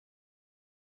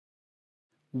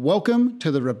Welcome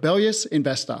to the Rebellious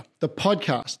Investor, the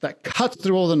podcast that cuts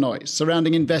through all the noise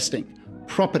surrounding investing,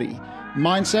 property,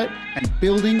 mindset, and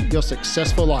building your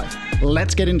successful life.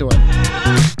 Let's get into it.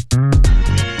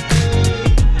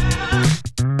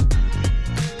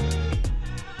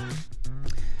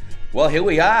 Well, here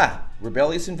we are,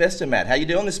 Rebellious Investor, Matt. How you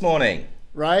doing this morning?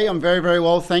 Ray, I'm very, very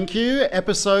well, thank you.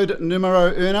 Episode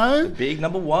numero uno. Big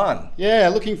number one. Yeah,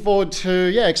 looking forward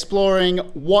to exploring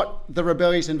what the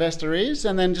Rebellious Investor is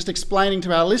and then just explaining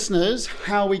to our listeners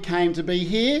how we came to be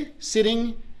here,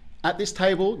 sitting at this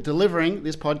table, delivering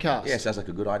this podcast. Yeah, sounds like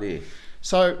a good idea.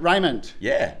 So, Raymond.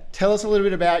 Yeah. Tell us a little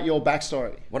bit about your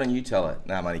backstory. Why don't you tell it?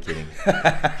 No, I'm only kidding.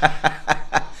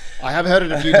 I have heard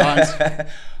it a few times.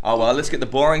 Oh, well, let's get the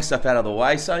boring stuff out of the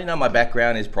way. So, my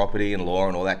background is property and law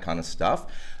and all that kind of stuff.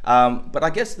 But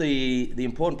I guess the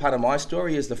important part of my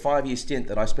story is the 5-year stint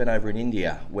that I spent over in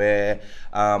India, where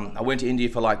I went to India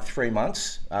for like 3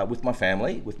 months with my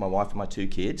family, with my wife and my 2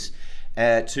 kids,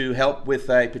 to help with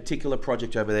a particular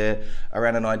project over there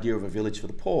around an idea of a village for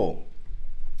the poor.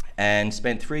 And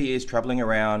spent 3 years traveling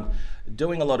around,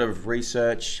 doing a lot of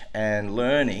research and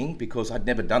learning because I'd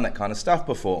never done that kind of stuff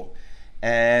before.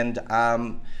 And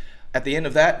at the end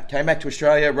of that, came back to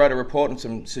Australia, wrote a report and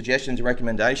some suggestions and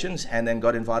recommendations, and then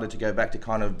got invited to go back to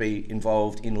kind of be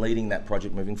involved in leading that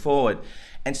project moving forward.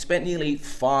 And spent nearly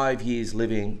 5 years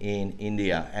living in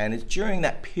India. And it's during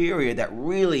that period that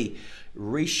really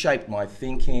reshaped my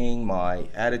thinking, my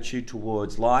attitude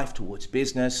towards life, towards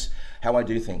business, how I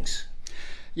do things.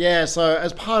 Yeah, so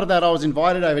as part of that, I was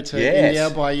invited over to India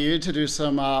by you to do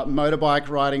some motorbike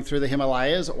riding through the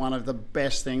Himalayas, one of the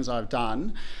best things I've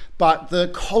done. But the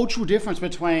cultural difference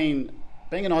between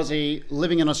being an Aussie,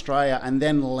 living in Australia, and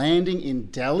then landing in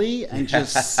Delhi and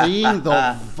just seeing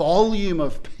the volume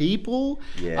of people,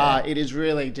 it is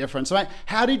really different. So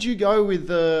how did you go with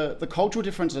the cultural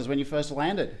differences when you first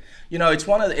landed? It's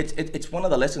one of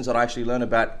the lessons that I actually learned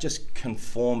about just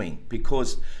conforming,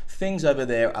 because things over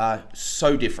there are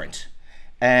so different.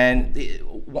 And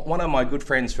one of my good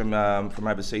friends from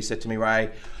overseas said to me, Ray,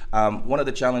 one of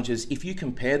the challenges, if you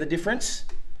compare the difference,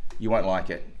 you won't like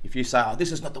it. If you say,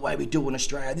 this is not the way we do in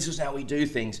Australia, this is how we do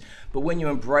things. But when you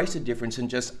embrace a difference and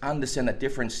just understand that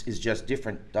difference is just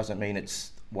different, doesn't mean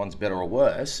it's one's better or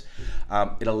worse,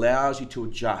 it allows you to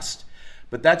adjust.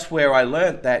 But that's where I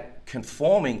learned that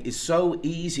conforming is so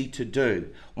easy to do.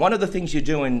 One of the things you're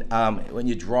doing when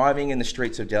you're driving in the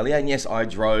streets of Delhi, and yes, I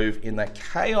drove in the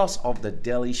chaos of the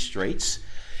Delhi streets,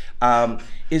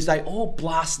 is they all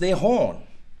blast their horn.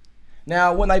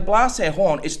 Now, when they blast their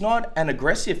horn, it's not an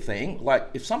aggressive thing. Like,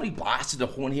 if somebody blasted a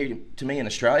horn here to me in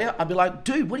Australia, I'd be like,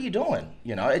 dude, what are you doing?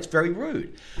 It's very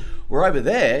rude. Where over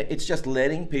there, it's just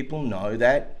letting people know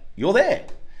that you're there.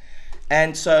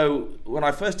 And so when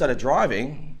I first started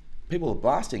driving, people were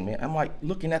blasting me. I'm like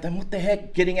looking at them, what the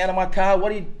heck, getting out of my car,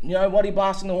 what are you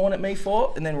blasting the horn at me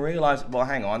for? And then realize, well,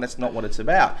 hang on, that's not what it's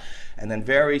about. And then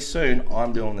very soon,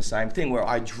 I'm doing the same thing where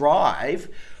I drive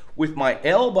with my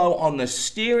elbow on the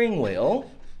steering wheel,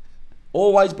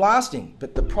 always blasting.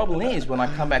 But the problem is, when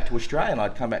I come back to Australia, and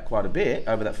I'd come back quite a bit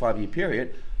over that 5-year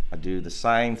period, I do the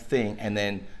same thing, and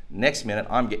then next minute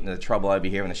I'm getting into trouble over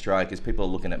here in Australia because people are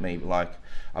looking at me like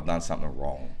I've done something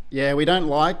wrong. Yeah, we don't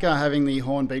like having the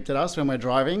horn beeped at us when we're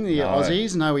driving, the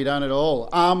Aussies. No, we don't at all.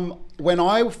 When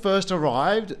I first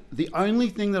arrived, the only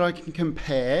thing that I can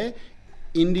compare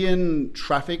Indian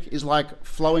traffic is like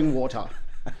flowing water.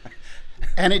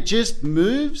 And it just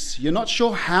moves. You're not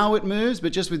sure how it moves,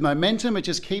 but just with momentum, it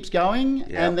just keeps going.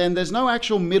 Yep. And then there's no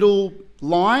actual middle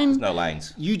line. There's no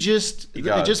lanes. It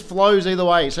just flows either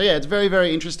way. So yeah, it's very,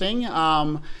 very interesting.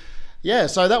 So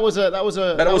that was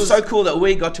But it was so cool that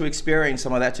we got to experience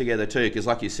some of that together too. Because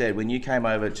like you said, when you came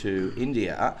over to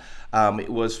India, it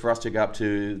was for us to go up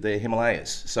to the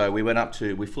Himalayas. So we rode the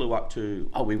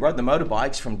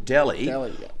motorbikes from Delhi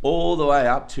all the way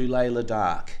up to Leh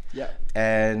Ladakh. Yeah.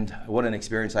 And what an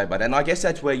experience I had. And I guess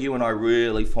that's where you and I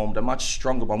really formed a much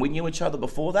stronger bond. We knew each other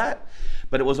before that,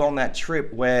 but it was on that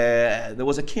trip where there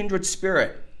was a kindred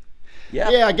spirit. Yeah.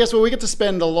 Yeah, I guess we get to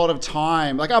spend a lot of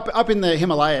time, like up in the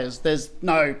Himalayas, there's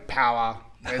no power.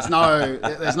 There's no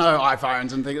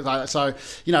iPhones and things like that. So,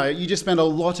 you just spend a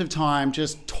lot of time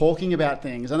just talking about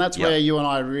things. And that's where you and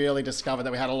I really discovered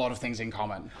that we had a lot of things in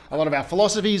common. A lot of our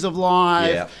philosophies of life,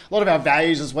 a lot of our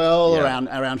values as well,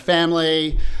 around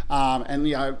family,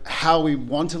 and how we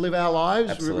want to live our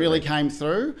lives really came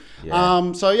through. Yeah.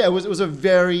 It was a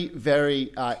very,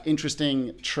 very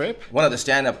interesting trip. One of the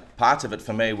stand-up parts of it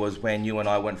for me was when you and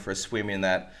I went for a swim in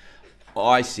that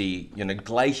icy,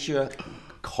 glacier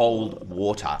cold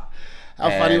water. How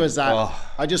funny was that? Oh.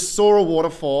 I just saw a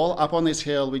waterfall up on this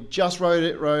hill. We just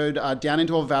rode down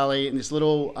into a valley in this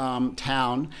little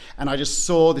town, and I just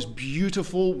saw this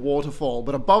beautiful waterfall.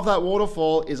 But above that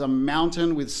waterfall is a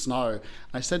mountain with snow.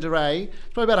 I said to Ray,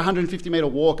 it's probably about a 150-meter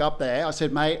walk up there. I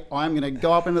said, mate, I'm going to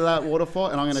go up into that waterfall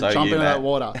and I'm going to jump into that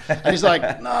water. And he's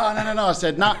like, no. I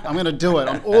said, no, I'm going to do it.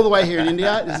 I'm all the way here in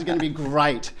India. This is going to be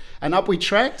great. And up we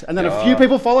trekked, and then a few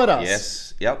people followed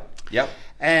us. Yes, yep.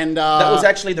 And that was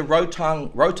actually the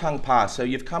Rotang Pass. So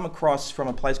you've come across from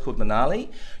a place called Manali.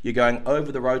 You're going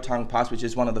over the Rotang Pass, which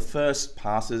is one of the first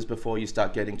passes before you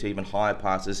start getting to even higher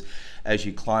passes as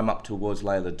you climb up towards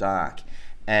Leh Ladakh.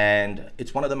 And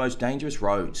it's one of the most dangerous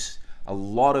roads. A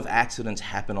lot of accidents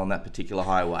happen on that particular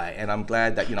highway, and I'm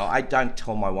glad that, I don't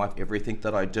tell my wife everything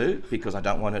that I do because I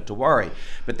don't want her to worry.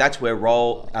 But that's where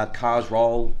cars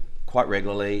roll quite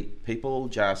regularly. People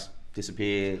just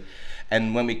disappear.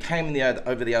 And when we came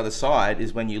over the other side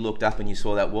is when you looked up and you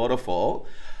saw that waterfall,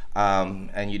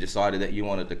 and you decided that you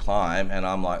wanted to climb. And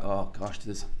I'm like, oh gosh,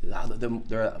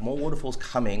 there are more waterfalls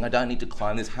coming. I don't need to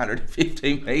climb this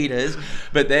 150 meters.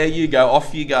 But there you go,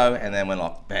 off you go. And then we're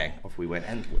like, bang, off we went.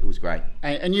 And it was great.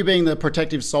 And you being the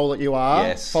protective soul that you are,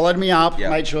 yes, followed me up,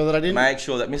 made sure that I didn't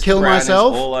Mr. kill Brown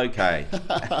myself. Is all okay.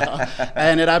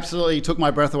 And it absolutely took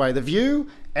my breath away. The view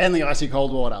and the icy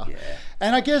cold water. Yeah.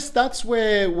 And I guess that's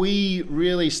where we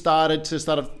really started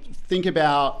to think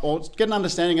about or get an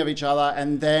understanding of each other.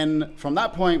 And then from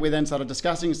that point, we then started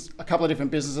discussing a couple of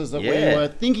different businesses that we were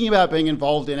thinking about being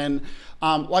involved in. And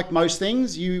like most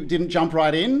things, you didn't jump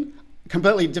right in.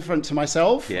 Completely different to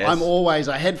myself. Yes. I'm always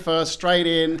a head first, straight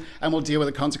in, and we'll deal with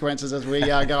the consequences as we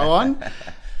go on.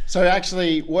 So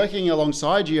actually working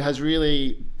alongside you has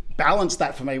really balanced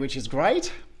that for me, which is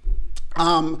great.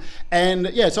 So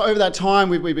over that time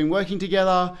we've been working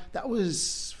together. That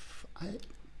was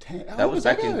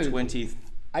back in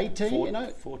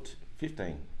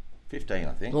 2018, 15,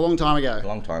 I think. A long time ago.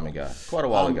 Quite a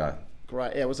while ago.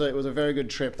 Great. Yeah, it was a very good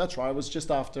trip. That's right. It was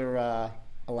just after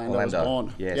Orlando was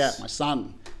born. Yes. Yeah, my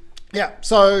son. Yeah.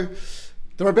 So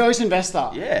the Rebellious Investor.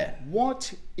 Yeah.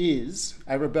 What is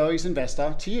a Rebellious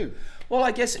Investor to you? Well,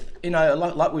 I guess,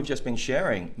 like we've just been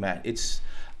sharing, Matt, it's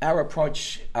our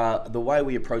approach, the way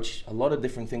we approach a lot of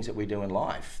different things that we do in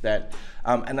life. That,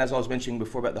 and as I was mentioning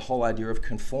before about the whole idea of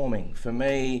conforming, for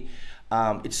me,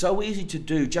 it's so easy to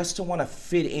do just to want to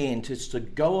fit in, just to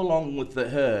go along with the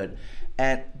herd.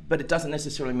 But it doesn't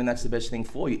necessarily mean that's the best thing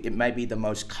for you. It may be the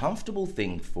most comfortable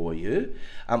thing for you,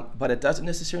 but it doesn't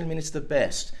necessarily mean it's the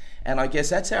best. And I guess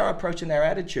that's our approach and our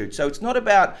attitude. So it's not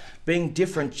about being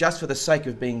different just for the sake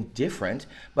of being different,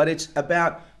 but it's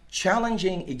about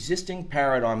challenging existing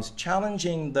paradigms,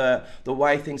 challenging the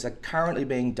way things are currently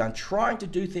being done, trying to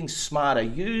do things smarter,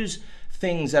 use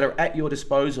things that are at your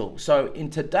disposal. So in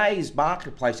today's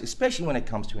marketplace, especially when it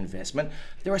comes to investment,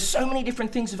 there are so many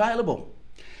different things available.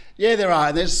 Yeah, there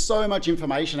are. There's so much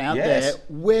information out there.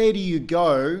 Where do you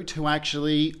go to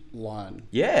actually learn?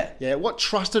 Yeah. What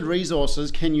trusted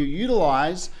resources can you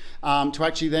utilize to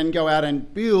actually then go out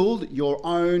and build your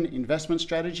own investment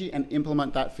strategy and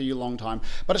implement that for your long time?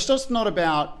 But it's just not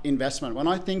about investment. When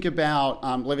I think about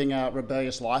living a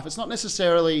rebellious life, it's not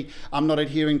necessarily not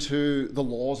adhering to the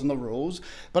laws and the rules,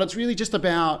 but it's really just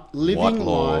about living life. What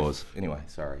laws? Anyway,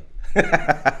 sorry.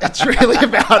 It's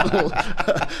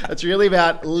really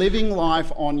about living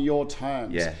life on your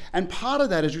terms. Yeah. And part of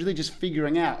that is really just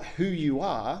figuring out who you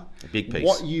are, a big piece,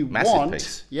 what you massive want,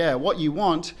 piece. what you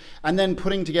want, and then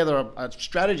putting together a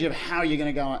strategy of how you're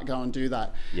going to go and do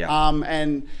that. Yeah.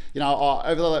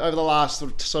 Over the last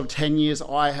sort of 10 years,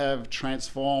 I have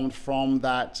transformed from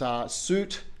that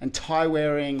suit and tie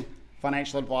wearing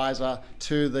financial advisor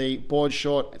to the board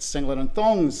short singlet and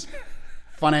thongs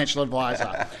financial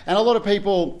advisor. And a lot of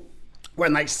people,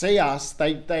 when they see us,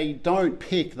 they don't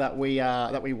pick that we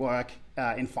work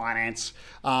in finance.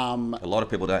 A lot of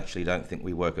people don't think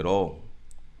we work at all.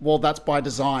 Well, that's by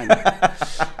design.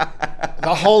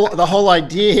 The whole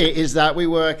idea is that we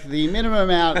work the minimum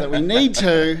amount that we need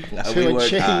to achieve.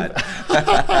 Work hard.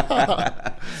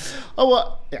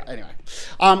 Anyway.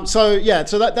 So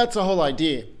that's the whole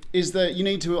idea. Is that you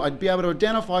need to be able to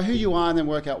identify who you are and then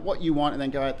work out what you want and then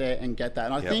go out there and get that.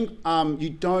 And I think you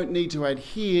don't need to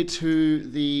adhere to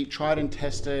the tried and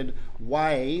tested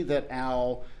way that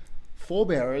our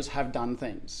forebearers have done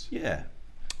things. Yeah.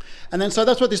 And then so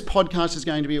that's what this podcast is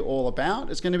going to be all about.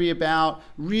 It's going to be about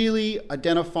really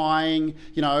identifying,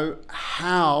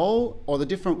 how or the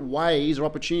different ways or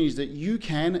opportunities that you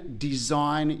can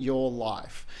design your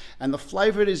life. And the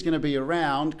flavor of it is going to be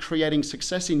around creating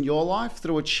success in your life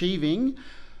through achieving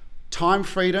time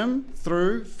freedom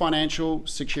through financial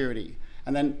security.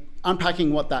 And then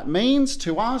unpacking what that means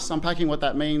to us, unpacking what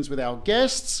that means with our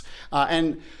guests,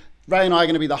 and Ray and I are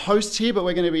going to be the hosts here, but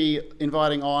we're going to be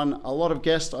inviting on a lot of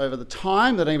guests over the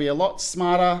time that are going to be a lot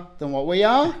smarter than what we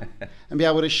are and be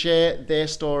able to share their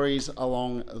stories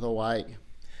along the way.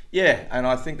 Yeah, and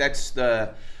I think that's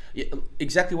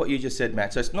exactly what you just said,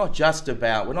 Matt. So it's not just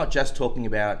about, we're not just talking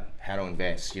about how to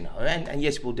invest, and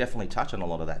yes, we'll definitely touch on a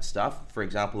lot of that stuff. For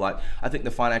example, like I think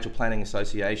the Financial Planning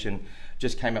Association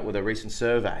just came up with a recent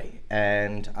survey,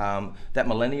 and that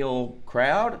millennial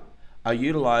crowd are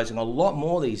utilizing a lot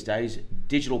more these days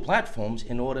digital platforms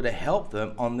in order to help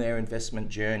them on their investment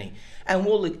journey. And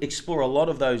we'll explore a lot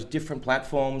of those different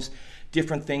platforms,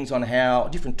 different things on how,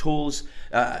 different tools,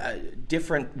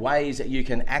 different ways that you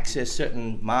can access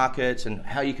certain markets and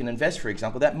how you can invest, for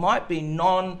example, that might be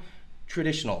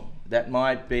non-traditional, that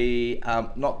might be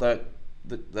not the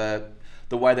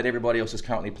way that everybody else is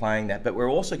currently playing that. But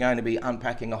we're also going to be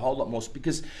unpacking a whole lot more,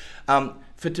 because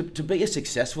to be a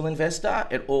successful investor,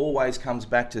 it always comes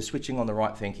back to switching on the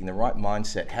right thinking, the right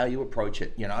mindset, how you approach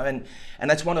it, and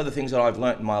that's one of the things that I've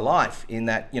learned in my life, in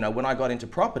that, when I got into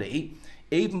property,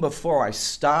 even before I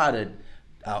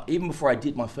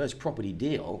did my first property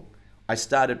deal, I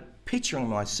started picturing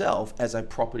myself as a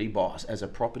property boss, as a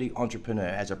property entrepreneur,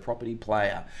 as a property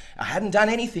player. I hadn't done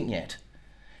anything yet,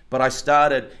 but I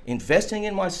started investing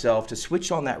in myself to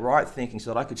switch on that right thinking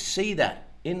so that I could see that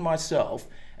in myself,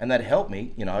 and that helped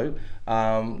me,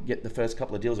 get the first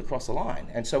couple of deals across the line.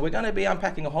 And so we're going to be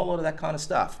unpacking a whole lot of that kind of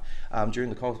stuff during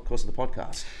the course of the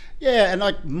podcast. Yeah, and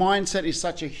like mindset is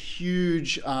such a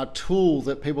huge tool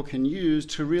that people can use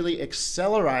to really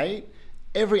accelerate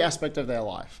every aspect of their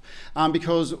life,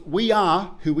 because we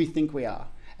are who we think we are,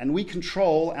 and we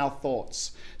control our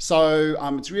thoughts. So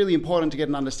it's really important to get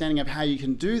an understanding of how you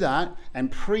can do that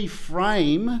and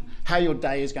pre-frame how your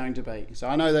day is going to be. So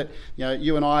I know that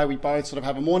you and I, we both sort of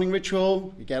have a morning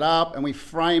ritual. We get up and we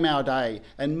frame our day.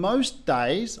 And most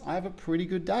days I have a pretty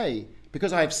good day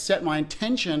because I have set my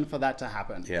intention for that to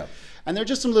happen. Yeah. And there are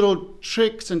just some little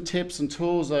tricks and tips and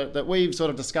tools that we've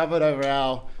sort of discovered over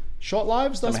our short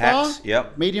lives thus far,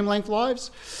 yep. Medium length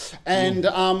lives. And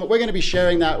we're going to be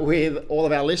sharing that with all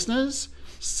of our listeners.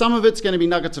 Some of it's going to be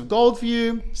nuggets of gold for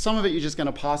you. Some of it you're just going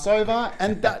to pass over,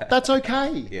 and that's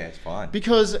okay. Yeah, it's fine.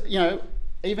 Because,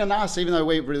 even us, even though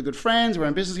we're really good friends, we're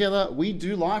in business together, we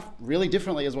do life really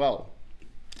differently as well.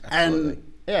 Absolutely.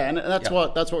 And that's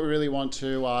what we really want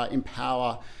to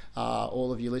empower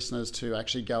all of you listeners to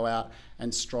actually go out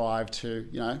and strive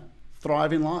to,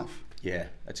 thrive in life. Yeah,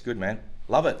 that's good, man.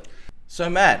 Love it. So,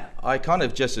 Matt, I kind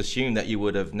of just assumed that you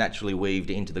would have naturally weaved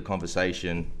into the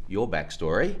conversation your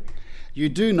backstory. You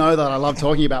do know that I love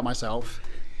talking about myself.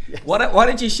 Yes. Why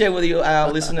don't you share with our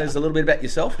listeners a little bit about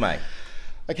yourself, mate?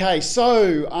 Okay,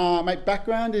 so my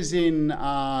background is in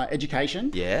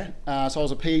education. Yeah. So I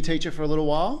was a PE teacher for a little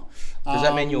while. Does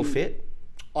that mean you're fit?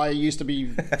 I used to be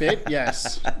fit,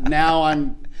 yes. Now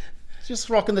I'm just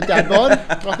rocking the dad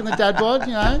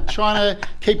bod, trying to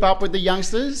keep up with the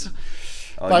youngsters.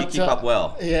 Oh, but, you keep up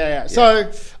well. Yeah.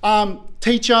 So,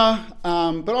 teacher,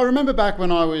 but I remember back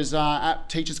when I was at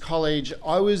Teachers College,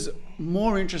 I was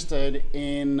more interested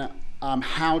in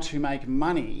how to make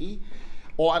money,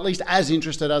 or at least as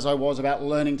interested as I was about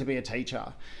learning to be a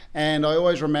teacher. And I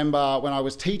always remember when I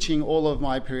was teaching, all of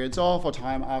my periods off or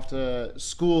time after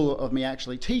school of me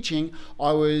actually teaching,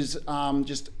 I was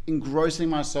just engrossing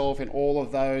myself in all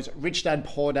of those Rich Dad,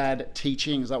 Poor Dad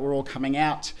teachings that were all coming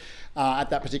out at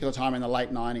that particular time in the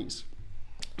late 90s.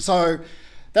 So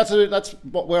that's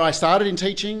where I started in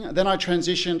teaching. Then I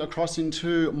transitioned across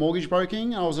into mortgage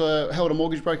broking. I held a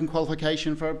mortgage broking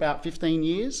qualification for about 15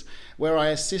 years, where I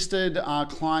assisted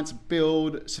clients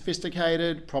build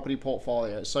sophisticated property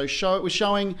portfolios. So it was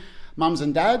showing mums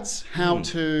and dads how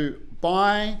to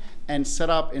buy and set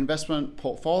up investment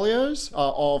portfolios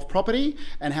of property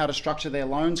and how to structure their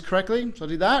loans correctly. So I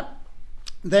did that.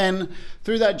 Then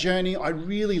through that journey, I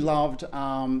really loved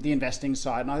the investing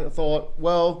side. And I thought,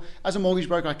 well, as a mortgage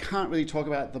broker, I can't really talk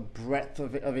about the breadth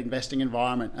of investing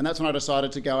environment. And that's when I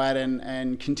decided to go out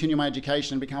and continue my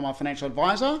education and become a financial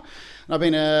advisor. And I've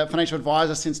been a financial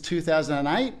advisor since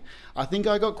 2008. I think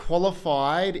I got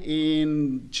qualified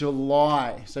in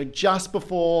July, so just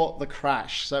before the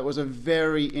crash. So it was a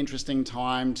very interesting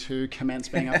time to commence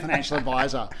being a financial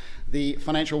advisor. The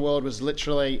financial world was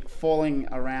literally falling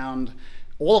around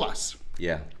all of us.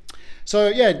 Yeah. So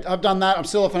yeah, I've done that. I'm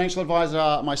still a financial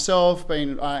advisor myself,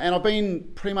 and I've been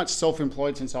pretty much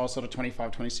self-employed since I was sort of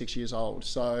 25, 26 years old.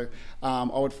 So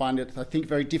I would find it, I think,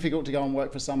 very difficult to go and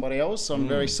work for somebody else. So I'm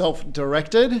very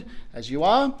self-directed, as you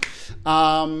are.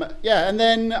 And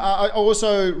then I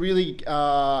also really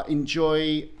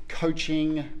enjoy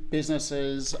coaching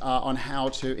businesses on how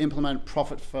to implement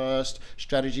profit first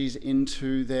strategies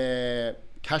into their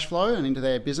cash flow and into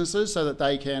their businesses so that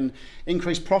they can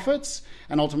increase profits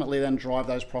and ultimately then drive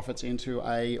those profits into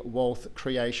a wealth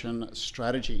creation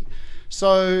strategy.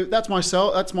 So that's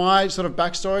myself. That's my sort of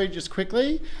backstory, just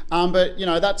quickly. But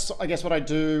that's I guess what I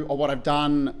do or what I've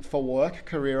done for work,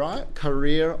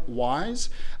 career-wise.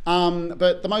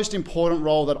 But the most important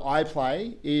role that I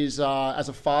play is as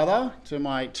a father to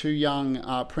my 2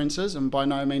 young princes, and by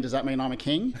no means does that mean I'm a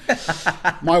king.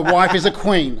 My wife is a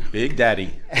queen. Big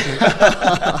Daddy.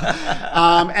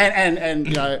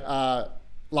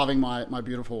 Loving my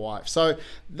beautiful wife. So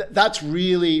that's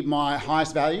really my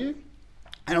highest value.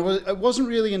 And it wasn't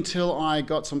really until I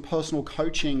got some personal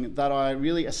coaching that I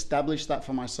really established that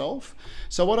for myself.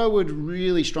 So what I would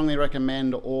really strongly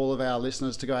recommend all of our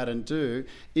listeners to go out and do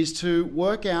is to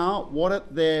work out what are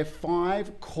their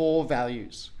 5 core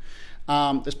values.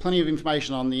 There's plenty of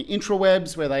information on the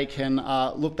intrawebs where they can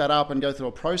look that up and go through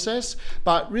a process,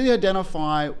 but really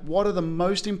identify what are the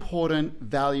most important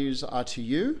values to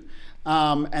you,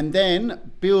 and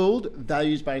then build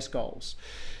values-based goals.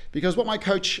 Because what my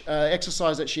coach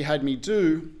exercise that she had me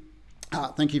do,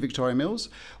 thank you Victoria Mills,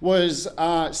 was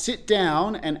sit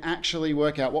down and actually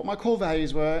work out what my core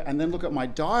values were and then look at my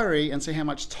diary and see how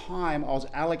much time I was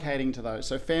allocating to those.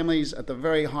 So families at the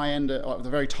very high end, or at the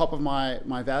very top of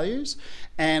my values,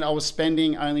 and I was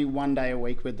spending only 1 day a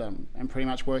week with them and pretty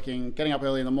much working, getting up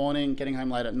early in the morning, getting home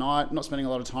late at night, not spending a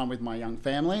lot of time with my young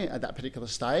family at that particular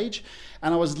stage.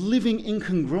 And I was living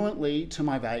incongruently to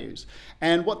my values.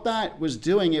 And what that was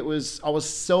doing, I was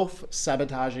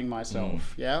self-sabotaging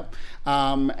myself, yeah?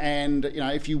 And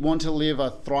if you want to live a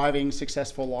thriving,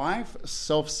 successful life,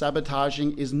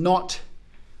 self-sabotaging is not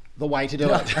the way to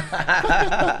do it.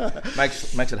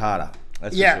 makes it harder.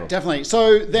 That's yeah, for sure. Definitely.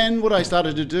 So then what I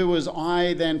started to do was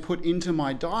I then put into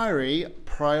my diary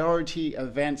priority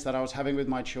events that I was having with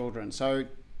my children. So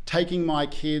taking my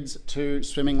kids to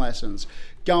swimming lessons,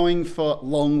 going for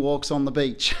long walks on the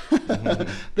beach,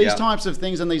 these types of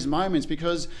things and these moments,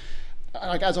 because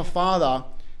like as a father,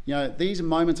 these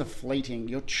moments are fleeting.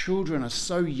 Your children are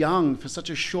so young for such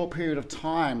a short period of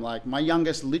time. Like my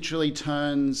youngest literally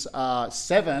turns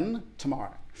 7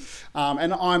 tomorrow.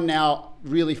 And I'm now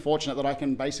really fortunate that I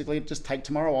can basically just take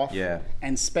tomorrow off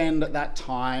and spend that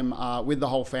time with the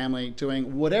whole family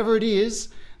doing whatever it is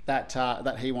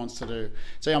that he wants to do.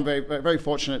 So I'm very, very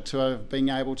fortunate to have been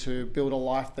able to build a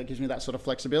life that gives me that sort of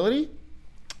flexibility.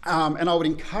 And I would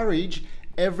encourage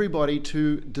everybody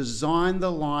to design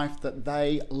the life that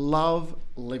they love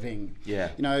living. Yeah.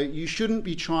 You shouldn't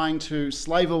be trying to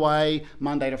slave away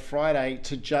Monday to Friday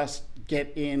to just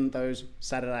get in those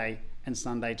Saturday and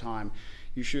Sunday time.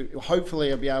 You should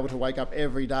hopefully be able to wake up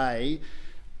every day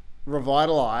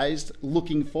revitalized,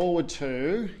 looking forward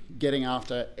to getting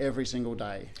after every single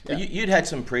day. Yeah. You'd had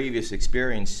some previous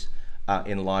experience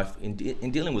in life in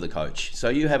dealing with a coach, so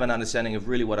you have an understanding of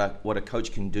really what a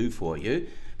coach can do for you.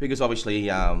 Because obviously,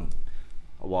 a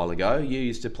while ago, you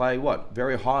used to play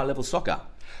very high level soccer.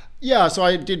 Yeah, so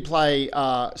I did play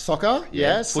soccer.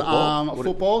 Yes,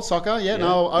 football, soccer. Yeah,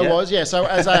 no, I was. Yeah, so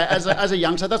as a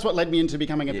youngster, that's what led me into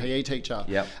becoming a PE teacher.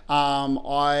 Yeah.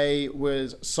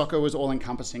 Soccer was all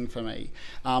encompassing for me.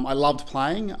 I loved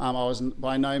playing. I was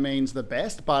by no means the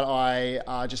best, but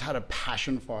I just had a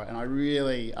passion for it, and I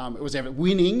really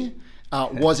winning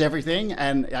was everything,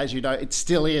 and as you know, it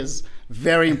still is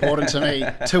very important to me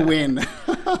to win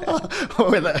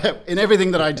in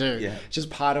everything that I do. Yeah. It's just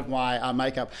part of my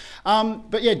makeup.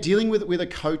 But yeah, dealing with a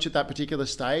coach at that particular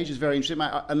stage is very interesting.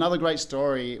 Another great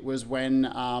story was when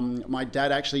my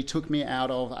dad actually took me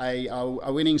out of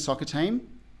a winning soccer team,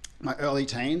 my early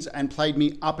teens, and played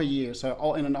me up a year,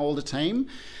 so in an older team.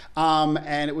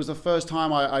 And it was the first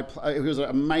time he was an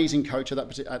amazing coach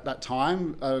at that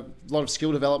time, a lot of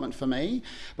skill development for me.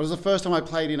 But it was the first time I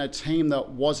played in a team that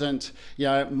wasn't,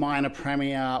 minor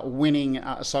premier winning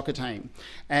soccer team.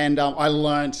 And I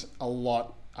learnt a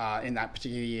lot in that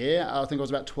particular year. I think I was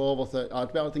about 12 or 13. I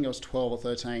think I was 12 or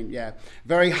 13. Yeah,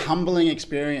 very humbling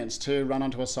experience to run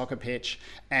onto a soccer pitch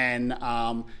and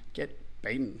get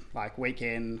beaten like week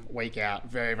in, week out.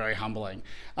 Very, very humbling.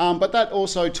 But that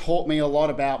also taught me a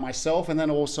lot about myself, and then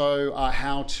also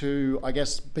how to, I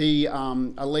guess, be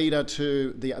a leader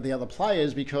to the other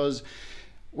players, because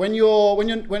when you're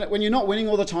not winning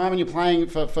all the time and you're playing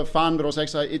for fun, but also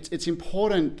it's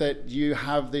important that you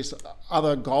have this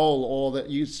other goal, or that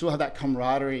you still have that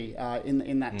camaraderie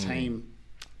in that team.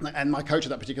 And my coach at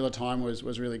that particular time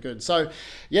was really good. So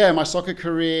yeah, my soccer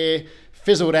career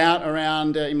fizzled out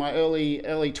around in my early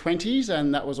 20s,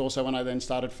 and that was also when I then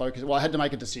started focusing. Well, I had to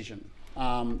make a decision.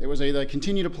 It was either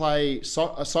continue to play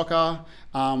soccer,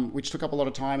 which took up a lot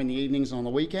of time in the evenings and on the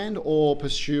weekend, or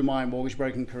pursue my mortgage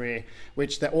broking career,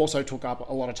 which that also took up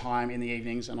a lot of time in the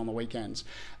evenings and on the weekends.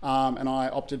 And I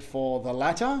opted for the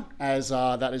latter, as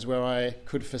that is where I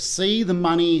could foresee the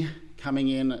money coming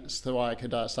in so I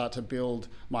could start to build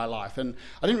my life. And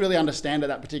I didn't really understand at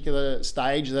that particular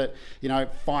stage that,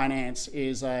 finance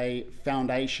is a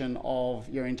foundation of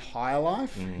your entire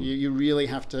life. You really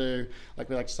have to, like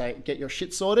we like to say, get your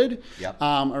shit sorted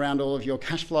around all of your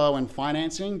cash flow and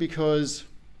financing, because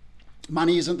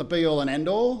money isn't the be all and end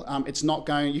all.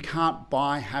 You can't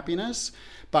buy happiness,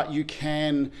 but you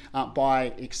can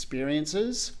buy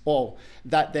experiences, or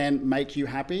that then make you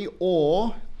happy,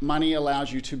 or money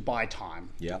allows you to buy time.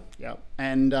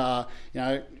 And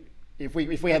if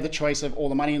we had the choice of all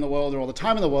the money in the world or all the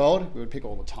time in the world, we would pick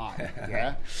all the time.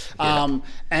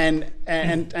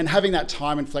 And having that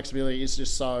time and flexibility is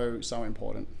just so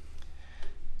important.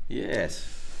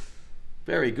 Yes,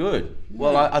 very good.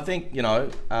 Well, I think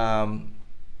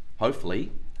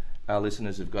hopefully our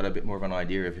listeners have got a bit more of an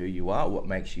idea of who you are, what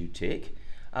makes you tick.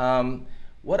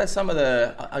 What are some of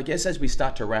I guess as we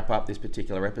start to wrap up this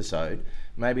particular episode,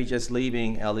 maybe just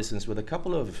leaving our listeners with a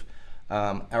couple of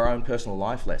our own personal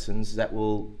life lessons that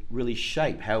will really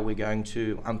shape how we're going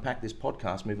to unpack this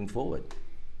podcast moving forward.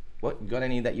 What, got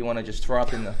any that you want to just throw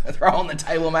on the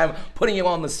table, man? Putting you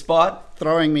on the spot,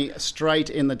 throwing me straight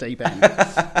in the deep end.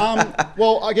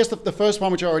 Well, I guess the first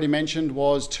one, which I already mentioned,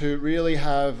 was to really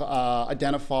have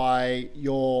identify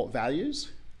your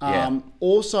values.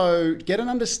 Also, get an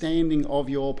understanding of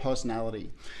your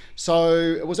personality. So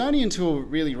it was only until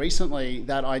really recently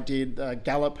that I did the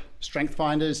Gallup Strength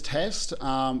Finders test,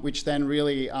 which then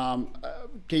really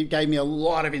gave me a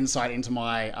lot of insight into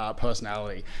my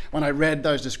personality. When I read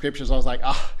those descriptions, I was like,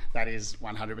 that is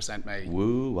 100% me.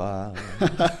 Woo-wah.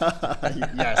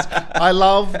 Yes, I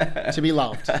love to be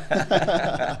loved.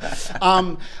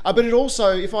 But it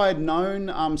also, if I had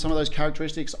known some of those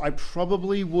characteristics, I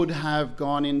probably would have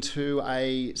gone into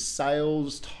a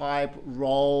sales type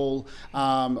role.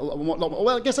 Well,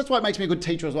 I guess that's why it makes me a good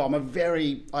teacher as well.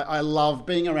 I love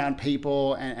being around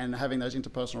people and having those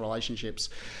interpersonal relationships.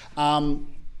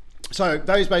 So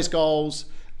those base goals.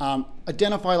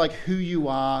 Identify like who you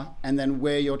are and then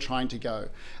where you're trying to go.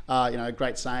 A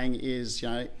great saying is,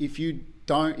 if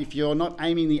you're not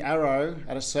aiming the arrow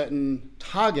at a certain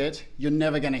target, you're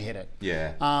never going to hit it.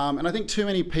 And I think too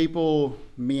many people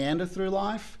meander through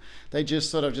life. They just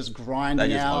sort of just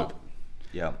grinding out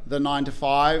the 9 to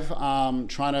 5,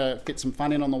 trying to fit some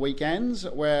fun in on the weekends,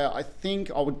 where I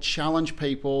think I would challenge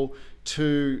people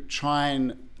to try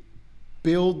and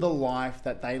build the life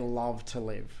that they love to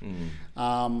live.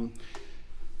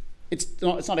 It's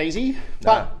not easy,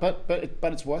 but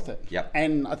it's worth it.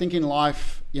 And I think in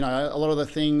life, a lot of the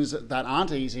things that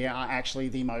aren't easy are actually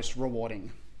the most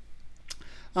rewarding.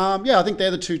 I think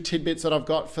they're the two tidbits that I've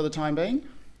got for the time being.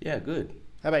 Good.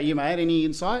 How about you, mate? Any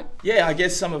insight? I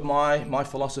guess some of my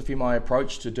philosophy, my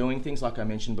approach to doing things, like I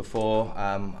mentioned before,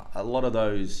 a lot of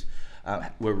those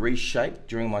were reshaped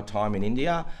during my time in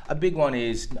India. A big one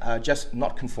is just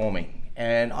not conforming,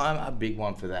 and I'm a big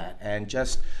one for that. And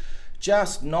just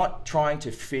not trying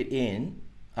to fit in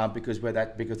because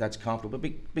that's comfortable,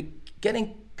 but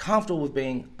getting comfortable with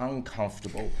being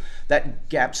uncomfortable. That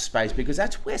gap space, because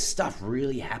that's where stuff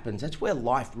really happens. That's where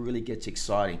life really gets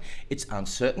exciting. It's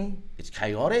uncertain, it's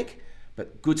chaotic,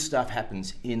 but good stuff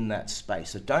happens in that space.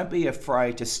 So don't be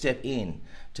afraid to step in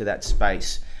to that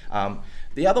space.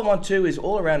 The other one too is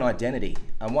all around identity.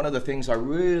 And one of the things I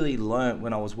really learned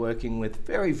when I was working with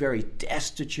very, very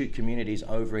destitute communities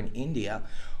over in India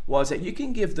was that you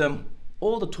can give them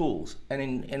all the tools.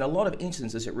 And in a lot of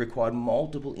instances, it required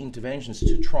multiple interventions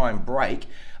to try and break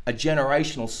a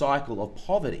generational cycle of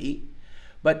poverty.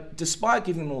 But despite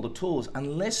giving them all the tools,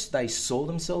 unless they saw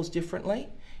themselves differently,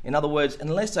 in other words,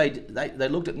 unless they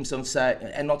looked at themselves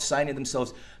and not saying to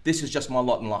themselves, this is just my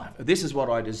lot in life, this is what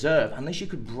I deserve, unless you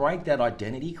could break that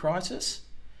identity crisis,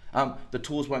 the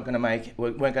tools weren't going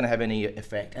to have any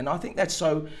effect. And I think that's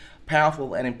so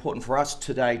powerful and important for us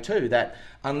today too, that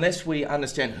unless we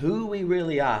understand who we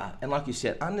really are, and like you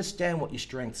said, understand what your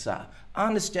strengths are,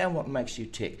 understand what makes you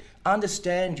tick,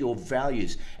 understand your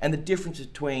values and the difference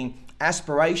between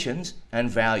aspirations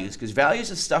and values, because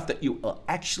values are stuff that you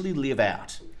actually live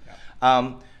out.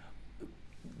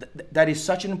 That is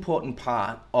such an important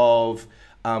part of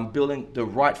building the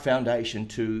right foundation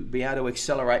to be able to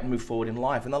accelerate and move forward in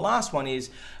life. And the last one is,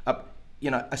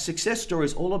 a success story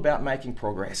is all about making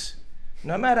progress,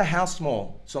 no matter how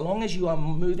small, so long as you are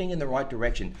moving in the right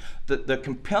direction. The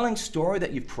compelling story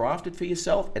that you've crafted for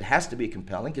yourself, it has to be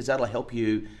compelling, because that'll help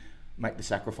you make the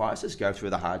sacrifices, go through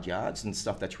the hard yards and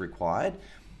stuff that's required.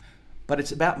 But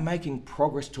it's about making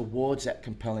progress towards that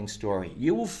compelling story.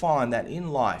 You will find that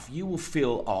in life, you will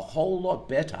feel a whole lot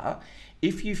better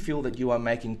if you feel that you are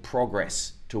making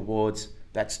progress towards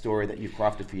that story that you've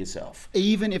crafted for yourself.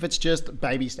 Even if it's just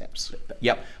baby steps.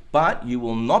 Yep. But you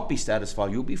will not be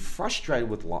satisfied. You'll be frustrated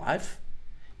with life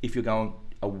if you're going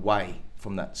away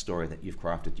from that story that you've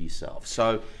crafted yourself.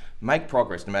 So make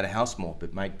progress, no matter how small,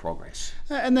 but make progress.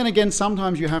 And then again,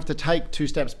 sometimes you have to take 2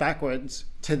 steps backwards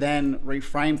to then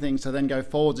reframe things, to then go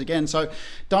forwards again. So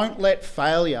don't let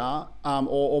failure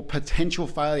or potential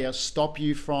failure stop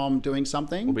you from doing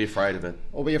something. Or be afraid of it.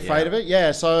 Or be afraid of it,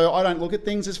 yeah. So I don't look at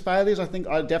things as failures. I think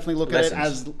I definitely look at it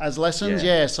as lessons,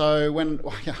 yeah. So when...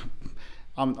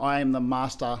 I am the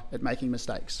master at making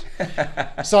mistakes.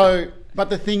 So,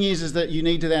 but the thing is that you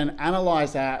need to then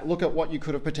analyze that, look at what you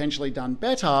could have potentially done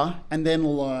better, and then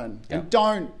learn. Yep. And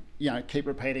don't, keep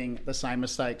repeating the same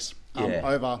mistakes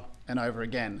over and over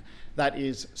again. That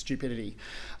is stupidity.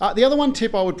 The other one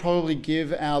tip I would probably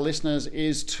give our listeners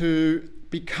is to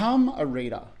become a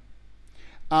reader.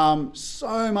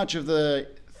 So much of the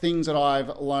things that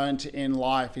I've learned in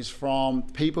life is from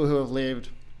people who have lived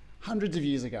hundreds of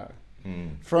years ago.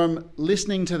 From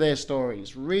listening to their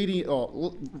stories,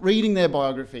 reading their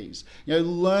biographies,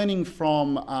 learning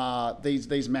from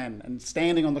these men and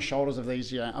standing on the shoulders of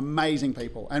these amazing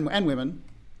people and women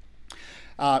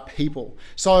people.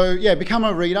 So become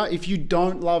a reader. If you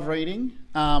don't love reading,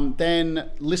 then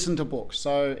listen to books.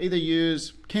 So either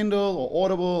use Kindle or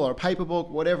Audible or a paper book,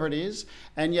 whatever it is,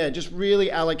 and just really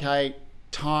allocate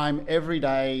time every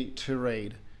day to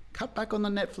read. Cut back on the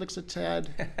Netflix a tad,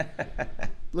 a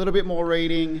little bit more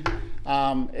reading.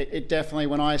 It definitely,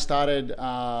 when I started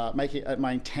making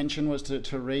my intention was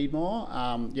to read more.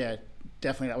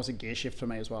 Definitely that was a gear shift for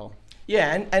me as well.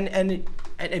 Yeah, and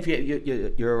if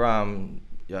you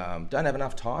don't have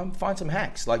enough time, find some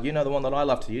hacks. Like the one that I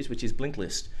love to use, which is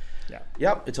Blinkist. Yeah.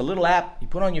 Yep, it's a little app you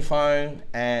put on your phone,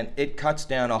 and it cuts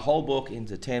down a whole book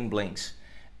into 10 blinks.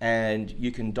 And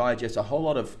you can digest a whole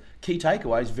lot of key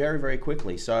takeaways very, very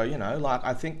quickly. So,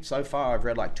 I think so far I've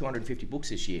read 250 books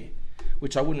this year,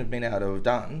 which I wouldn't have been able to have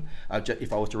done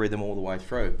if I was to read them all the way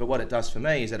through. But what it does for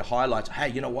me is it highlights, hey,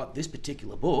 you know what, this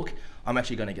particular book, I'm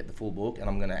actually going to get the full book, and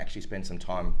I'm going to actually spend some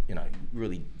time,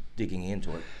 really digging into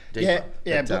it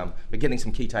deeper. But getting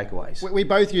some key takeaways. We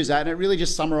both use that, and it really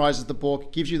just summarizes the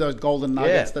book, gives you those golden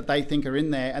nuggets that they think are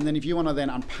in there, and then if you want to then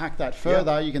unpack that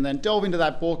further, you can then delve into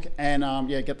that book and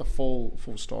get the full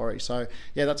story. So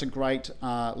that's a great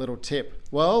little tip.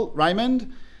 Well,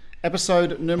 Raymond,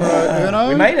 episode numero uno.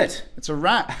 We made it. It's a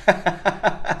wrap.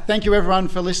 Thank you everyone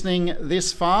for listening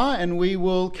this far, and we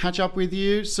will catch up with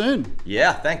you soon.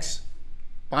 Yeah, thanks.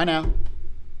 Bye now.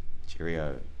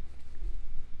 Cheerio.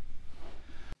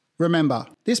 Remember,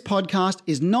 this podcast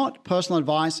is not personal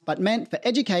advice, but meant for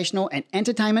educational and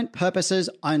entertainment purposes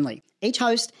only. Each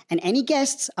host and any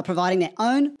guests are providing their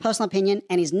own personal opinion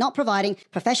and is not providing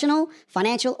professional,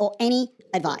 financial, or any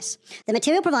advice. The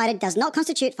material provided does not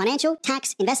constitute financial,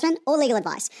 tax, investment, or legal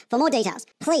advice. For more details,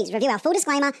 please review our full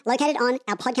disclaimer located on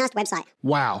our podcast website.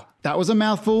 Wow, that was a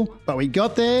mouthful, but we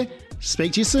got there.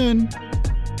 Speak to you soon.